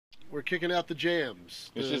We're kicking out the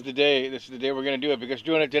jams. This is the day. This is the day we're gonna do it because we're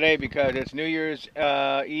doing it today because it's New Year's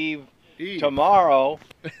Eve tomorrow,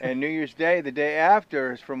 and New Year's Day the day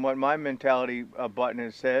after is from what my mentality button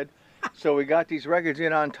has said. So we got these records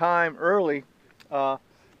in on time early to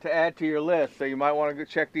add to your list. So you might want to go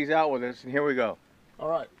check these out with us. And here we go. All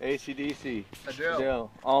right. AC/DC, Adele,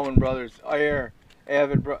 Allman Brothers, Air,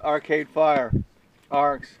 Arcade Fire,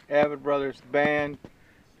 Arcs, Avid Brothers Band,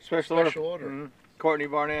 Special Order. Mm-hmm. Courtney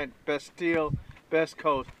Barnett, Bastille, Best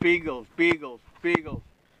Coast, Beagles,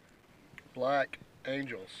 Black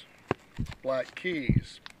Angels, Black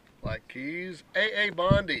Keys, AA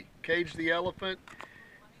Bondi, Cage the Elephant.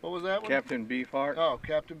 What was that one? Captain Beefheart. Oh,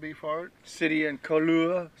 Captain Beefheart. City and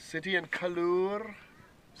Callure.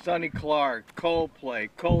 Sonny Clark, Coldplay,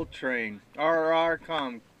 Coltrane,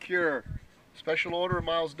 RRCom, Cure. Special Order,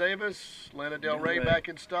 Miles Davis, Lana Del Rey back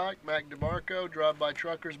in stock, Mac DeMarco, Drive By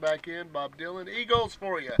Truckers back in, Bob Dylan, Eagles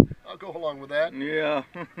for you. I'll go along with that. Yeah.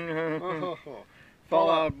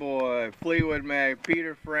 Fall Out Boy, Fleetwood Mac,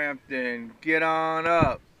 Peter Frampton, Get On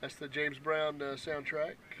Up. That's the James Brown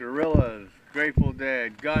soundtrack. Gorillaz, Grateful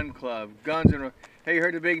Dead, Gun Club, Guns N' Roses. Hey, you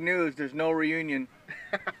heard the big news? There's no reunion.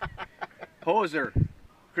 Hoser,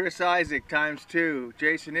 Chris Isaac ×2,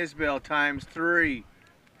 Jason Isbell ×3.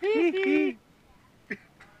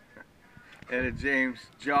 Etta James,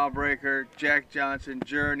 Jawbreaker, Jack Johnson,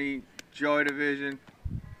 Journey, Joy Division,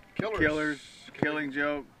 Killers, Killing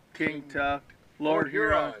Joke, King Tut, Lord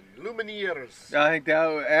Huron, Lumineers. I think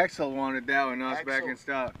that Axel wanted that one. Now it's back in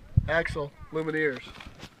stock. Axel, Lumineers.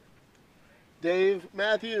 Dave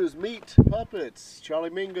Matthews, Meat Puppets, Charlie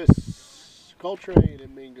Mingus, Coltrane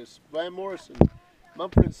and Mingus, Van Morrison,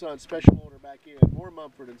 Mumford & Sons, Special Order back in, more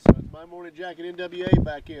Mumford & Sons, My Morning Jacket, NWA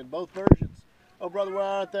back in, both versions. Oh Brother, where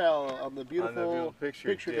art thou? On the beautiful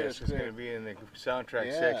picture disc. It's going to be in the soundtrack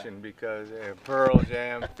Yeah. section because Pearl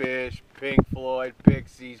Jam, Fish, Pink Floyd,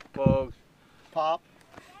 Pixies, Pogues, Pop.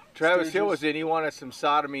 Travis Stooges. Hill was in. He wanted some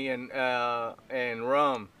sodomy and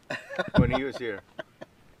rum when he was here.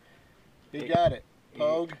 He got it.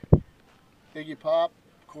 Pogue, Iggy Pop,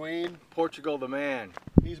 Queen. Portugal the Man.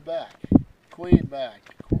 He's back. Queen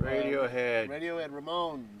back. Radiohead. Radiohead,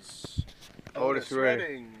 Ramones. Otis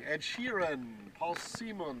Redding. Ed Sheeran. Paul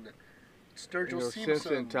Simon. Sturgill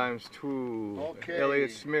Simpson Simpson. ×2. Okay.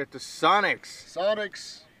 Elliott Smith. The Sonics.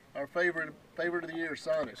 Sonics. Our favorite of the year,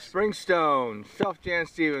 Sonics. Springstone. Self Jan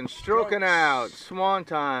Stevens. Stroking Strokes. Out. Swan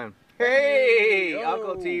Time. Hey! Hey,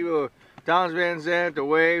 Uncle oh. T-Boo. Towns Van Zandt. The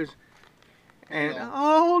Waves. And Yeah.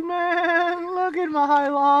 old man, look at my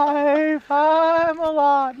life. I'm a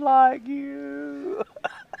lot like you.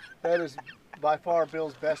 That is by far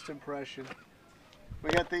Bill's best impression. We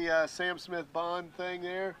got the Sam Smith Bond thing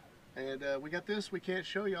there, and we got this. We can't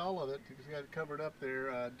show you all of it because we got it covered up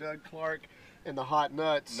there. Doug Clark and the Hot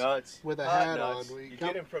Nuts. With a hat on. You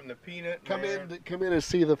get him from the Peanut Come Man. in and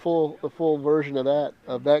see the full version of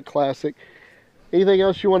that classic. Anything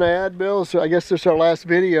else you want to add, Bill? So I guess this is our last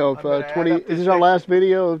video of 20. This is our last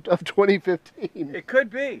video of 2015. It could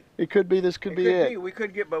be. It could be. This could be it. We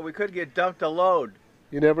could get dumped a load.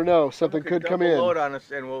 You never know. Something could come in. Load on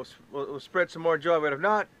us, and we'll spread some more joy. But if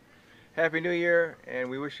not, Happy New Year, and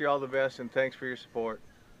we wish you all the best. And thanks for your support.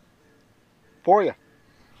 For you.